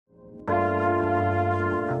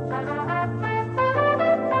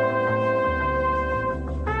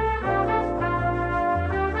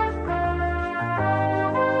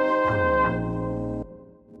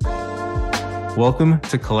Welcome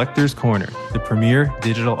to Collector's Corner, the premier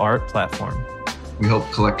digital art platform. We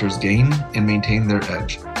help collectors gain and maintain their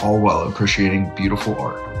edge, all while appreciating beautiful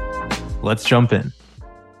art. Let's jump in.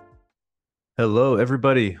 Hello,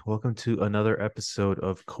 everybody. Welcome to another episode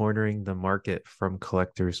of Cornering the Market from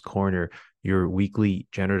Collector's Corner, your weekly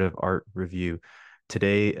generative art review.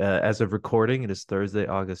 Today, as of recording, it is Thursday,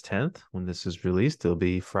 August 10th. When this is released, it'll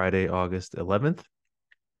be Friday, August 11th.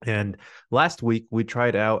 And last week, we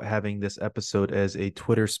tried out having this episode as a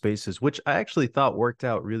Twitter Spaces, which I actually thought worked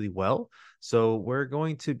out really well. So we're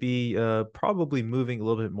going to be probably moving a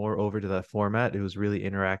little bit more over to that format. It was really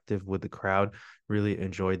interactive with the crowd. Really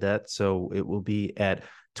enjoyed that. So it will be at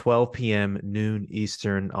 12 p.m. noon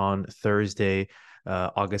Eastern on Thursday,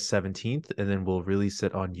 August 17th. And then we'll release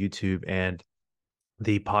it on YouTube and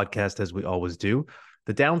the podcast as we always do.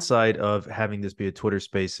 The downside of having this be a Twitter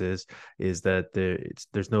Spaces is that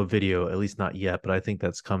there's no video, at least not yet, but I think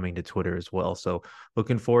that's coming to Twitter as well. So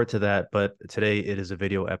looking forward to that. But today it is a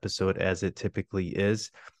video episode as it typically is.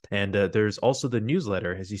 And there's also the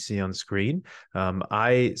newsletter, as you see on screen.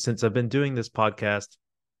 Since I've been doing this podcast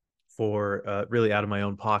for really out of my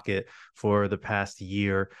own pocket for the past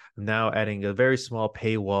year. I'm now adding a very small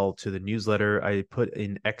paywall to the newsletter. I put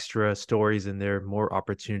in extra stories in there, more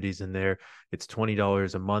opportunities in there. It's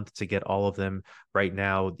 $20 a month to get all of them. Right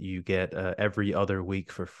now, you get every other week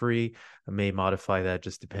for free. I may modify that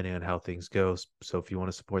just depending on how things go. So if you want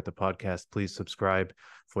to support the podcast, please subscribe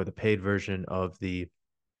for the paid version of the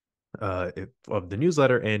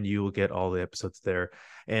newsletter, and you will get all the episodes there.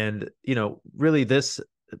 And really, this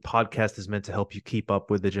podcast is meant to help you keep up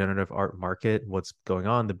with the generative art market, what's going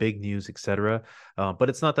on, the big news, etc. But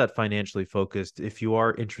it's not that financially focused. If you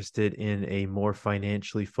are interested in a more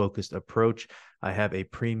financially focused approach, I have a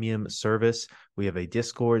premium service. We have a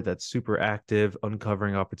Discord that's super active,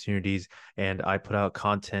 uncovering opportunities, and I put out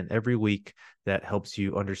content every week that helps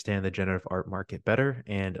you understand the generative art market better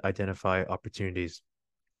and identify opportunities.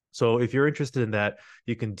 So if you're interested in that,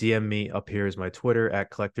 you can DM me. Up here is my Twitter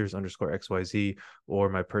at collectors_XYZ or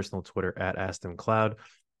my personal Twitter at AskThemCloud.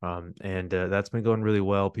 And that's been going really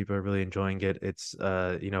well. People are really enjoying it. It's,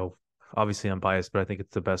 obviously I'm biased, but I think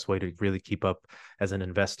it's the best way to really keep up as an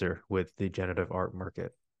investor with the generative art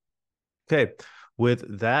market. Okay,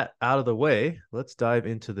 with that out of the way, let's dive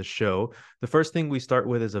into the show. The first thing we start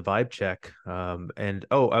with is a vibe check.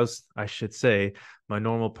 I should say, my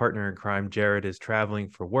normal partner in crime, Jared, is traveling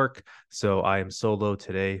for work, so I am solo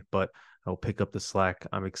today, but I'll pick up the slack.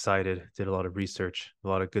 I'm excited. Did a lot of research, a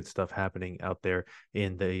lot of good stuff happening out there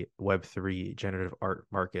in the Web3 generative art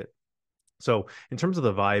market. So in terms of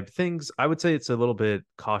the vibe, things, I would say it's a little bit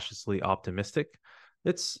cautiously optimistic.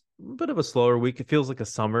 It's a bit of a slower week. It feels like a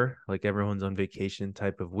summer, like everyone's on vacation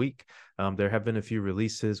type of week. There have been a few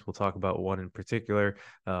releases. We'll talk about one in particular.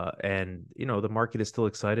 And the market is still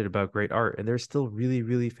excited about great art, and there's still really,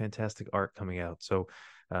 really fantastic art coming out. So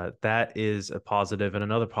that is a positive. And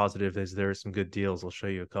another positive is there are some good deals. I'll show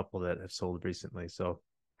you a couple that have sold recently. So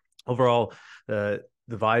overall, the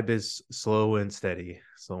vibe is slow and steady.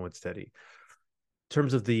 In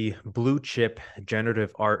terms of the blue chip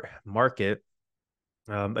generative art market,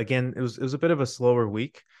 again, it was a bit of a slower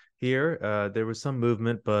week here. There was some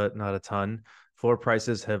movement, but not a ton. Floor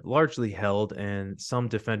prices have largely held, and some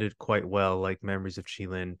defended quite well, like Memories of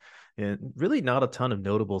Qilin, and really not a ton of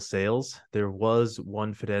notable sales. There was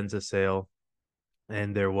one Fidenza sale,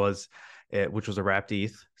 and there was which was a wrapped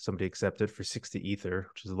ETH. Somebody accepted for 60 Ether,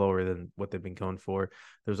 which is lower than what they've been going for.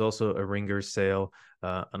 There's also a Ringer sale,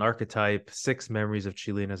 an archetype, 6 Memories of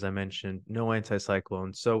Qilin, as I mentioned, no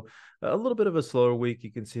anti-cyclone. So a little bit of a slower week.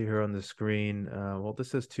 You can see here on the screen.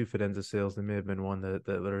 This says 2 Fidenza sales. There may have been one that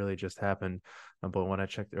literally just happened. But when I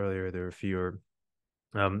checked earlier, there were fewer.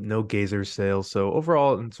 No Gazer sales. So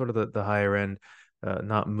overall, in sort of the higher end,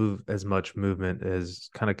 not move as much movement as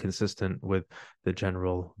kind of consistent with the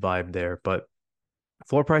general vibe there. But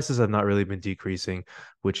floor prices have not really been decreasing,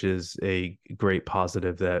 which is a great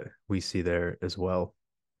positive that we see there as well.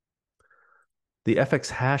 The FX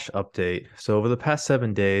hash update. So over the past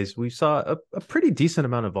 7 days, we saw a pretty decent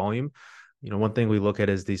amount of volume. One thing we look at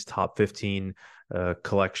is these top 15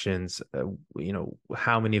 collections.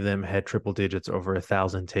 How many of them had triple digits over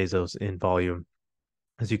 1,000 Tezos in volume?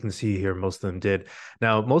 As you can see here, most of them did.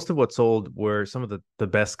 Now, most of what sold were some of the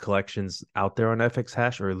best collections out there on FX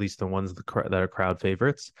Hash, or at least the ones that are crowd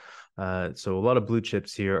favorites. So a lot of blue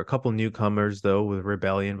chips here. A couple newcomers, though, with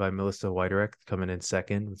Rebellion by Melissa Widerek coming in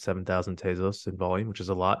second with 7,000 Tezos in volume, which is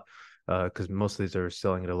a lot because most of these are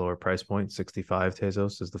selling at a lower price point. 65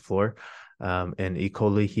 Tezos is the floor. And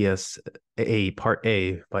Ecologias A, Part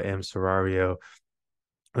A by M. Serario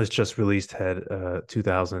was just released, had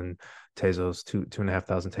 2,000 Tezos,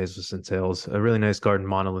 2,500 Tezos in sales. A really nice garden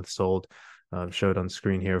monolith sold, showed on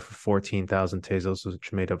screen here for 14,000 Tezos,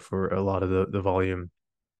 which made up for a lot of the volume.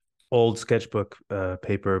 Old sketchbook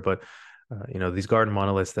paper, but these garden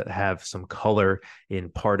monoliths that have some color in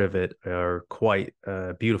part of it are quite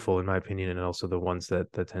beautiful in my opinion, and also the ones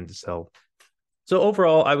that tend to sell. So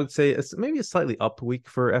overall, I would say it's maybe a slightly up week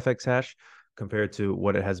for FX hash compared to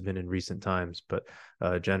what it has been in recent times, but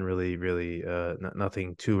generally, really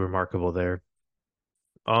nothing too remarkable there.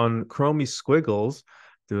 On Chromie Squiggles,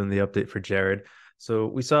 doing the update for Jared. So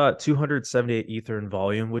we saw 278 ether in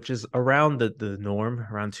volume, which is around the norm.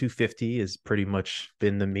 Around 250 has pretty much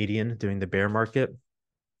been the median during the bear market.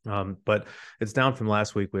 But it's down from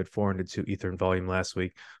last week. We had 402 ether in volume last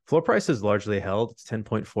week. Floor price is largely held. It's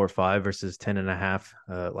 10.45 versus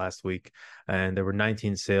 10.5 last week. And there were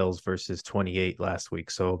 19 sales versus 28 last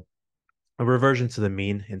week. So a reversion to the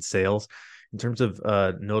mean in sales. In terms of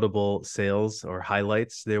notable sales or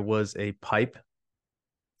highlights, there was a pipe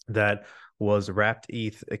that was wrapped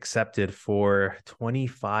ETH accepted for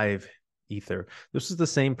 25 Ether. This is the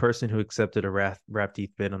same person who accepted a wrapped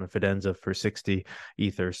ETH bid on a Fidenza for 60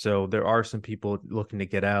 Ether. So there are some people looking to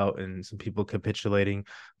get out and some people capitulating.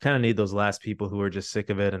 Kind of need those last people who are just sick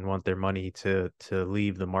of it and want their money to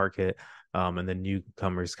leave the market. And then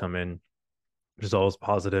newcomers come in, which is always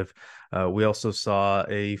positive. We also saw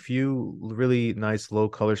a few really nice low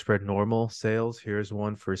color spread normal sales. Here's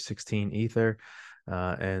one for 16 Ether.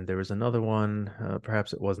 And there was another one,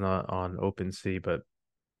 perhaps it was not on OpenSea, but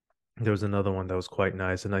there was another one that was quite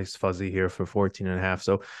nice, a nice fuzzy here for 14 and a half.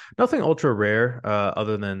 So nothing ultra rare,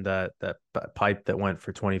 other than that pipe that went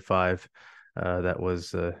for 25. That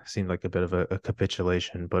was seemed like a bit of a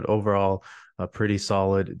capitulation, but overall a pretty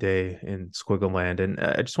solid day in Squiggle Land. And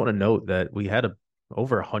I just want to note that we had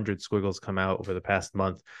over 100 squiggles come out over the past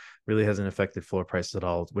month. Really hasn't affected floor prices at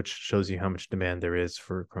all, which shows you how much demand there is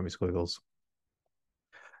for Chromie Squiggles.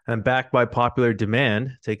 And backed by popular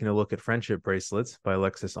demand, taking a look at friendship bracelets by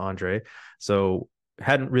Alexis Andre. So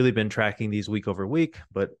hadn't really been tracking these week over week,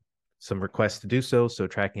 but some requests to do so. So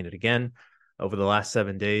tracking it again. Over the last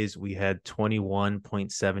 7 days, we had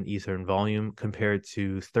 21.7 Ether in volume compared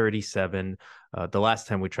to 37 the last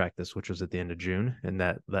time we tracked this, which was at the end of June, in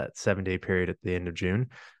that 7 day period at the end of June.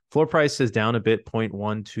 Floor price is down a bit,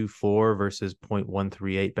 0.124 versus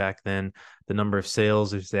 0.138 back then. The number of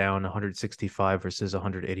sales is down 165 versus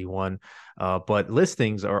 181. But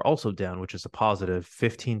listings are also down, which is a positive.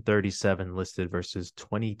 1537 listed versus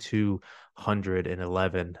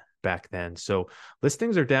 2211 back then. So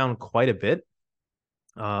listings are down quite a bit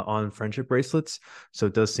on friendship bracelets. So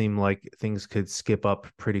it does seem like things could skip up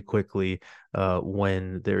pretty quickly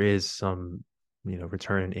when there is some,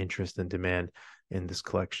 return in interest and demand in this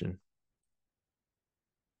collection.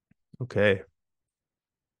 Okay.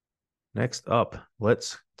 Next up,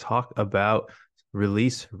 let's talk about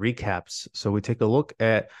release recaps. So we take a look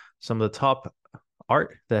at some of the top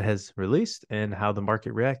art that has released and how the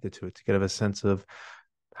market reacted to it to get a sense of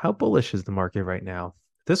how bullish is the market right now.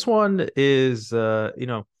 This one is, it's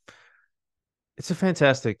a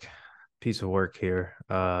fantastic piece of work here.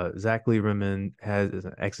 Zach Lieberman has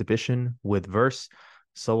an exhibition with Verse,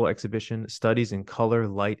 solo exhibition, studies in color,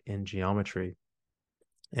 light, and geometry.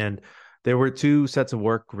 And there were two sets of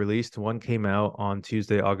work released. One came out on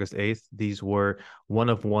Tuesday, August 8th. These were one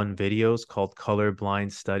of one videos called Color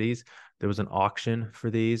Blind Studies. There was an auction for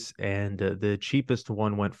these, and the cheapest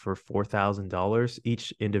one went for $4,000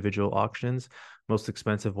 each individual auctions. Most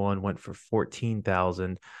expensive one went for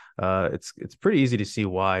 $14,000. It's pretty easy to see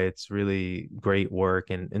why. It's really great work,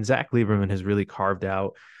 and Zach Lieberman has really carved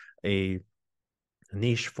out a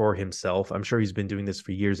niche for himself. I'm sure he's been doing this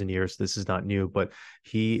for years and years. This is not new, but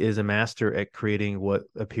he is a master at creating what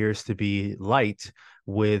appears to be light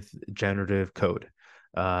with generative code.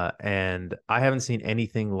 And I haven't seen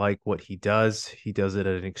anything like what he does. He does it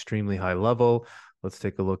at an extremely high level. Let's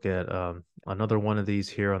take a look at another one of these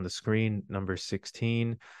here on the screen, number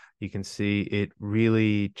 16. You can see it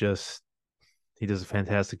really just he does a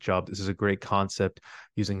fantastic job. This is a great concept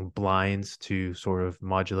using blinds to sort of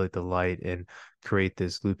modulate the light and create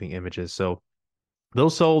this looping images. So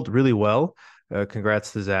those sold really well.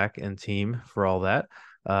 Congrats to Zach and team for all that.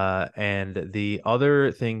 And the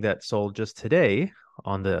other thing that sold just today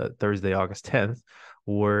on the Thursday, August 10th,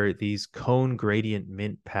 were these cone gradient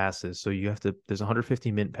mint passes. So there's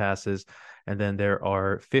 150 mint passes, and then there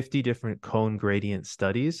are 50 different cone gradient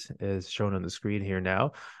studies, as shown on the screen here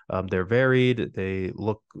now. They're varied. They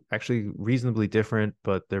look actually reasonably different,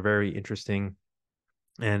 but they're very interesting.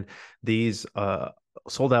 And these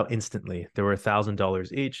sold out instantly. They were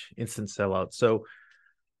 $1,000 each, instant sellout. So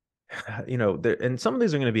and some of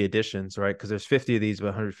these are going to be additions, right? Because there's 50 of these, but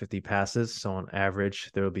 150 passes. So on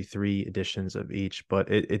average, there will be three editions of each, but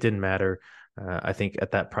it didn't matter. I think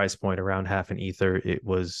at that price point, around half an ether,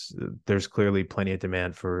 there's clearly plenty of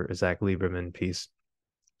demand for a Zach Lieberman piece.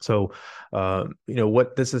 So,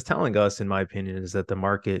 what this is telling us, in my opinion, is that the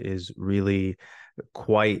market is really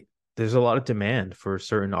quite, there's a lot of demand for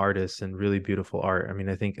certain artists and really beautiful art. I mean,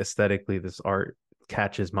 I think aesthetically, this art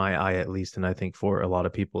catches my eye at least, and I think for a lot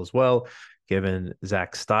of people as well, given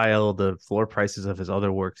Zach's style, the floor prices of his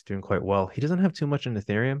other works doing quite well. He doesn't have too much in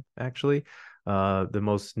Ethereum, actually. The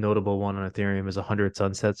most notable one on Ethereum is 100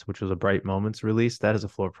 Sunsets, which was a Bright Moments release. That is a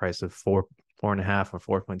floor price of four and a half or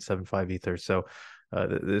 4.75 ether. So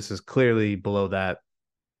this is clearly below that.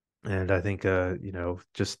 And I think,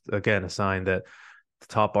 just again, a sign that the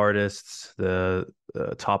top artists, the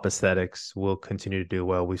top aesthetics will continue to do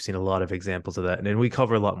well. We've seen a lot of examples of that. And then we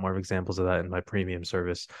cover a lot more examples of that in my premium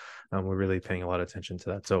service. We're really paying a lot of attention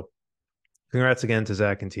to that. So congrats again to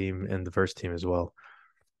Zach and team and the first team as well.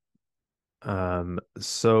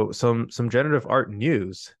 So some generative art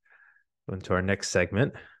news. Into our next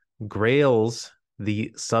segment. Grails,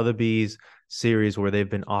 the Sotheby's series where they've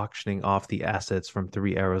been auctioning off the assets from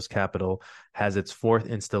Three Arrows Capital, has its fourth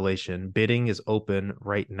installation. Bidding is open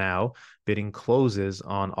right now. Bidding closes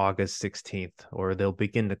on August 16th, or they'll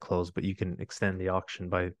begin to close, but you can extend the auction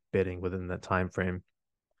by bidding within that time frame.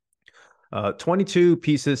 22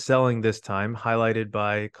 pieces selling this time, highlighted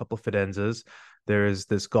by a couple fidenzas. There's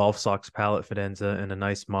this golf socks palette fidenza and a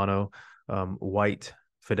nice mono white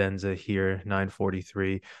fidenza here,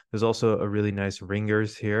 943. There's also a really nice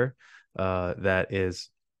ringers here. That is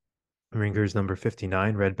ringers number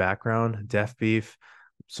 59, red background, deaf beef.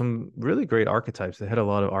 Some really great archetypes. They had a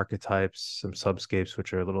lot of archetypes, some subscapes,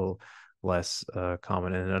 which are a little less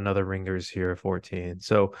common, and another ringers here, 14.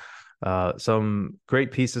 So some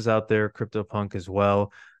great pieces out there, CryptoPunk as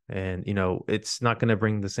well. And, it's not going to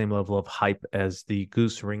bring the same level of hype as the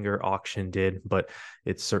Goose Ringer auction did, but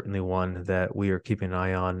it's certainly one that we are keeping an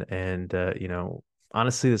eye on. And,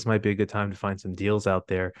 honestly, this might be a good time to find some deals out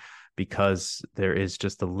there because there is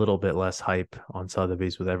just a little bit less hype on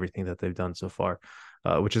Sotheby's with everything that they've done so far,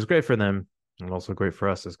 which is great for them and also great for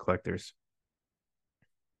us as collectors.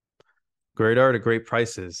 Great art at great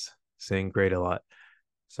prices, saying great a lot.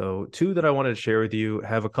 So two that I wanted to share with you,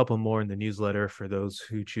 have a couple more in the newsletter for those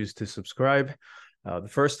who choose to subscribe. The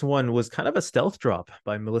first one was kind of a stealth drop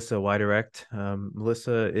by Melissa Widerect.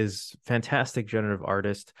 Melissa is fantastic generative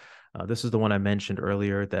artist. This is the one I mentioned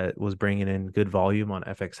earlier that was bringing in good volume on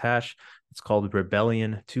FX Hash. It's called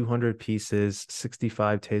Rebellion, 200 pieces,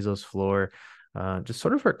 65 Tezos floor. Just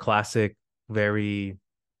sort of her classic, very,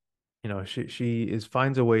 she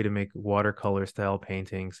finds a way to make watercolor style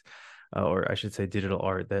paintings, or I should say digital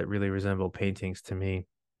art that really resemble paintings to me.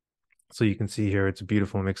 So you can see here, it's a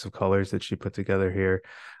beautiful mix of colors that she put together here,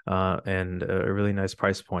 and a really nice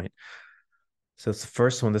price point. So it's the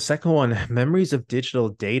first one. The second one, Memories of Digital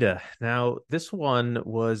Data. Now, this one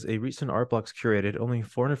was a recent Art Blocks curated, only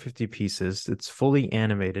 450 pieces. It's fully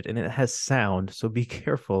animated and it has sound. So be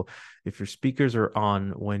careful if your speakers are on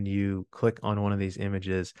when you click on one of these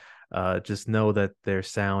images. Just know that there's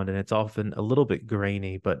sound and it's often a little bit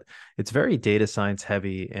grainy, but it's very data science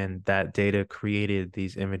heavy. And that data created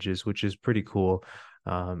these images, which is pretty cool.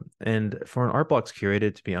 And for an Art Blocks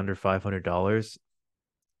curated to be under $500,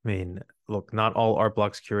 I mean, look, not all Art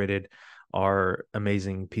Blocks curated are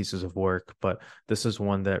amazing pieces of work, but this is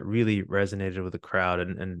one that really resonated with the crowd.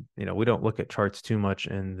 And we don't look at charts too much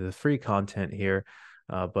in the free content here,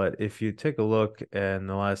 but if you take a look in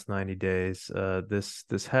the last 90 days,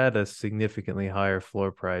 this had a significantly higher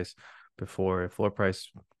floor price before. Floor price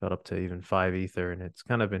got up to even 5 ether, and it's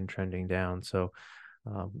kind of been trending down. So,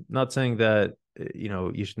 not saying that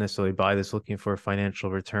you should necessarily buy this looking for a financial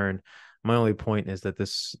return. My only point is that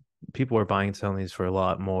people are buying and selling these for a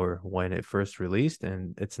lot more when it first released,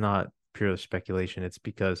 and it's not pure speculation. It's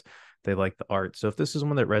because they like the art. So if this is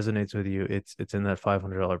one that resonates with you, it's in that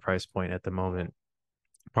 $500 price point at the moment.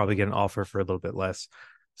 Probably get an offer for a little bit less.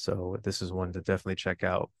 So this is one to definitely check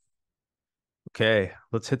out. Okay,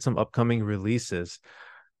 let's hit some upcoming releases.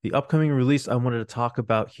 The upcoming release I wanted to talk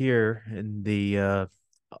about here in the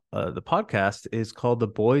podcast is called The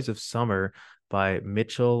Boys of Summer by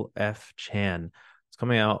Mitchell F. Chan. It's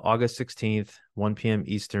coming out August 16th, 1 p.m.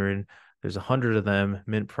 Eastern. There's 100 of them.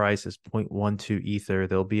 Mint price is 0.12 ether.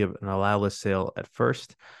 There'll be an allow list sale at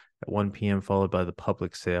first at 1 p.m., followed by the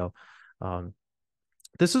public sale.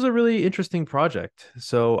 This is a really interesting project.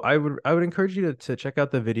 So I would encourage you to check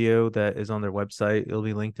out the video that is on their website. It'll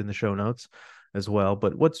be linked in the show notes. as well.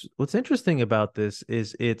 But what's interesting about this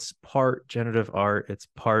is it's part generative art, it's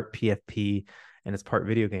part PFP, and it's part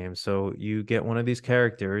video game. So you get one of these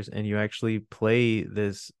characters and you actually play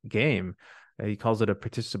this game. He calls it a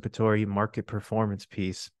participatory market performance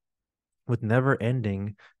piece with never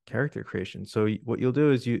ending character creation. So what you'll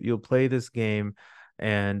do is you'll play this game,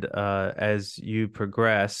 and as you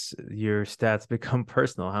progress, your stats become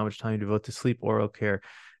personal. How much time you devote to sleep, oral care,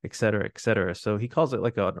 et cetera, et cetera. So he calls it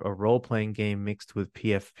like a role playing game mixed with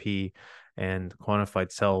PFP and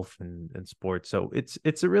quantified self and sports. So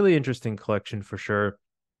it's a really interesting collection for sure.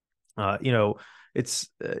 You know, it's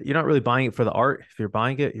you're not really buying it for the art. If you're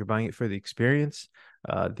buying it, you're buying it for the experience.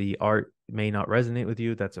 The art may not resonate with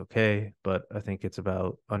you. That's okay. But I think it's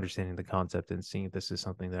about understanding the concept and seeing if this is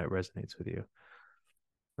something that resonates with you.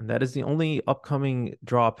 And that is the only upcoming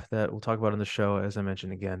drop that we'll talk about on the show. As I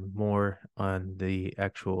mentioned again, more on the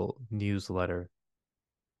actual newsletter.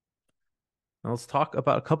 Now let's talk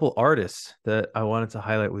about a couple artists that I wanted to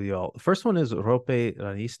highlight with you all. The first one is Rope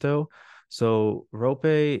Ranisto. So Rope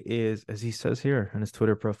is, as he says here on his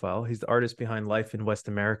Twitter profile, he's the artist behind Life in West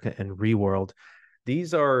America and Reworld.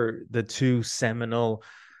 These are the two seminal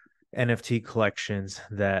NFT collections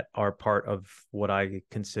that are part of what I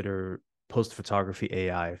consider post photography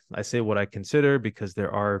AI. I say what I consider because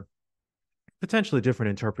there are potentially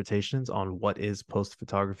different interpretations on what is post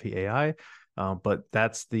photography AI. But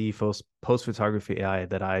that's the post photography AI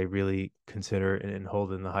that I really consider and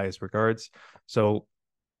hold in the highest regards. So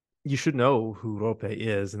you should know who Rope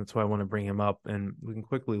is, and that's why I want to bring him up. And we can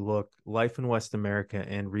quickly look. Life in West America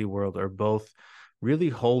and Reworld are both really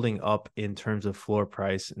holding up in terms of floor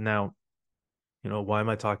price. Now, why am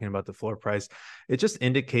I talking about the floor price? It just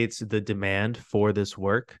indicates the demand for this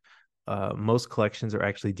work. Most collections are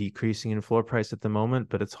actually decreasing in floor price at the moment,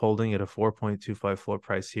 but it's holding at a 4.25 floor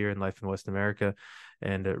price here in Life in West America,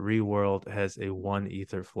 and Reworld has a 1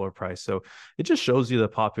 Ether floor price. So it just shows you the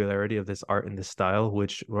popularity of this art and this style,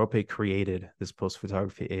 which Rope created, this post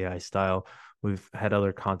photography AI style. We've had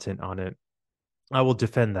other content on it. I will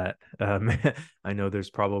defend that. I know there's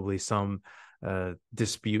probably some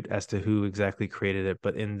dispute as to who exactly created it,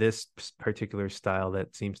 but in this particular style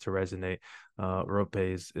that seems to resonate, Rope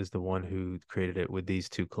is the one who created it with these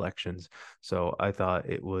two collections. So I thought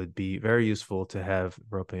it would be very useful to have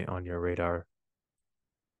Rope on your radar.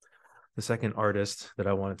 The second artist that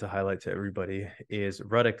I wanted to highlight to everybody is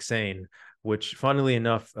Ruddock Sane, which, funnily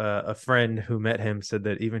enough, a friend who met him said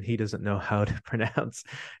that even he doesn't know how to pronounce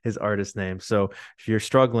his artist name. So if you're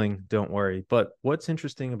struggling, don't worry. But what's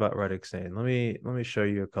interesting about Ruddock Sane? Let me show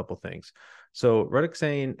you a couple things. So Ruddock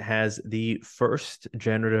Sane has the first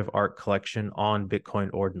generative art collection on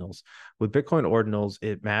Bitcoin ordinals. With Bitcoin ordinals,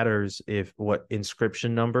 it matters if what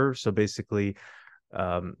inscription number. So basically,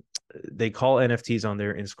 um, they call NFTs on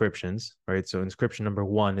their inscriptions, right? So inscription number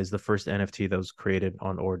 1 is the first NFT that was created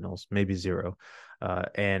on ordinals, maybe 0.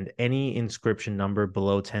 And any inscription number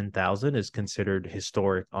below 10,000 is considered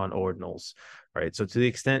historic on ordinals, right? So to the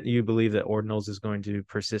extent you believe that ordinals is going to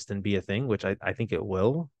persist and be a thing, which I think it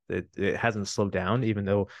will, it hasn't slowed down, even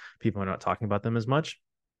though people are not talking about them as much.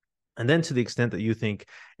 And then to the extent that you think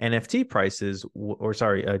NFT prices,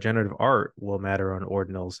 generative art will matter on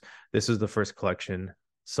ordinals, this is the first collection,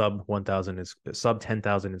 sub 1,000, is sub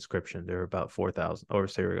 10,000 inscription. They're about 4,000, or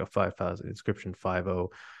say we go 5,000 inscription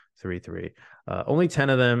 5033. Only 10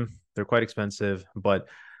 of them. They're quite expensive, but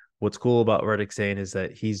what's cool about Reddick Sane is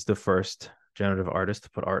that he's the first generative artist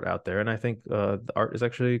to put art out there, and I think the art is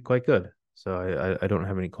actually quite good. So I don't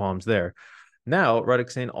have any qualms there. Now,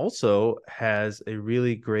 Radixane also has a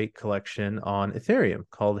really great collection on Ethereum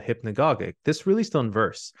called Hypnagogic. This released on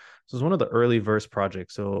Verse. This was one of the early Verse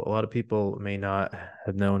projects, so a lot of people may not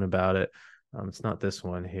have known about it. It's not this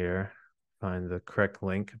one here. Find the correct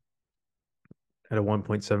link. At a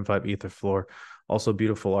 1.75 Ether floor. Also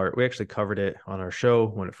beautiful art. We actually covered it on our show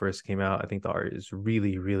when it first came out. I think the art is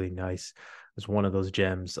really, really nice. It's one of those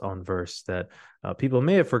gems on Verse that people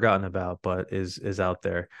may have forgotten about, but is out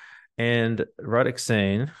there. And Ruddock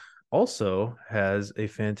Sane also has a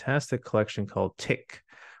fantastic collection called Tick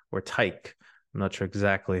or Tyke. I'm not sure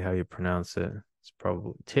exactly how you pronounce it. It's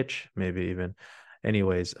probably Titch, maybe even.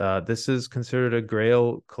 Anyways, this is considered a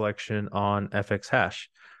grail collection on FX Hash.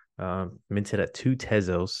 Minted at 2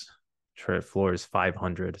 Tezos. Trade floor is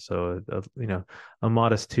 500. So, a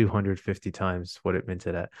modest 250 times what it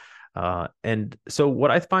minted at. And so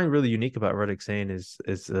what I find really unique about Ruddock Sane is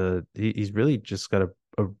he's really just got a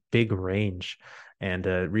big range, and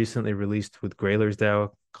recently released with Grayler's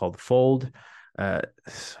DAO called Fold. Uh,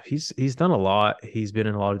 he's done a lot. He's been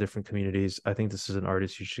in a lot of different communities. I think this is an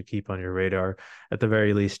artist you should keep on your radar. At the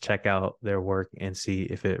very least, check out their work and see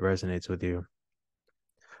if it resonates with you.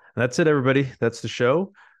 That's it, everybody. That's the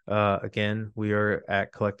show. Again, we are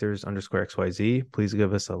at collectors_XYZ. Please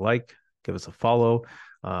give us a like, give us a follow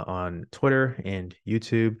on Twitter and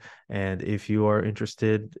YouTube. And if you are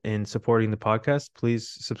interested in supporting the podcast,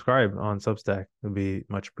 please subscribe on Substack. It would be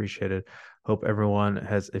much appreciated. Hope everyone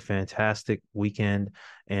has a fantastic weekend,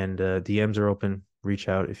 and DMs are open. Reach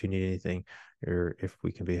out if you need anything or if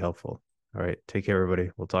we can be helpful. All right. Take care,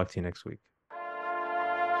 everybody. We'll talk to you next week.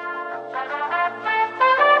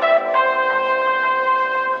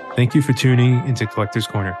 Thank you for tuning into Collector's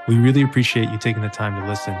Corner. We really appreciate you taking the time to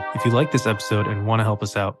listen. If you like this episode and want to help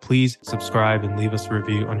us out, please subscribe and leave us a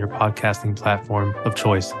review on your podcasting platform of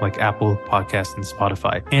choice, like Apple Podcasts and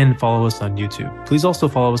Spotify, and follow us on YouTube. Please also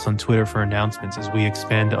follow us on Twitter for announcements as we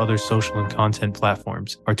expand to other social and content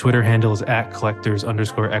platforms. Our Twitter handle is at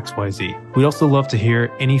collectors_XYZ. We'd also love to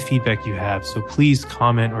hear any feedback you have, so please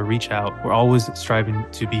comment or reach out. We're always striving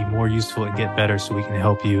to be more useful and get better so we can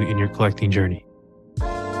help you in your collecting journey.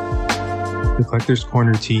 The Collectors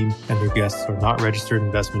Corner team and their guests are not registered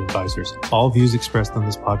investment advisors. All views expressed on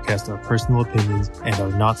this podcast are personal opinions and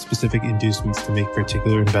are not specific inducements to make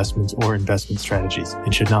particular investments or investment strategies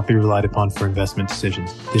and should not be relied upon for investment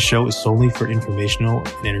decisions. This show is solely for informational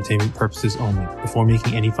and entertainment purposes only. Before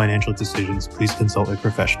making any financial decisions, please consult a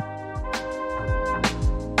professional.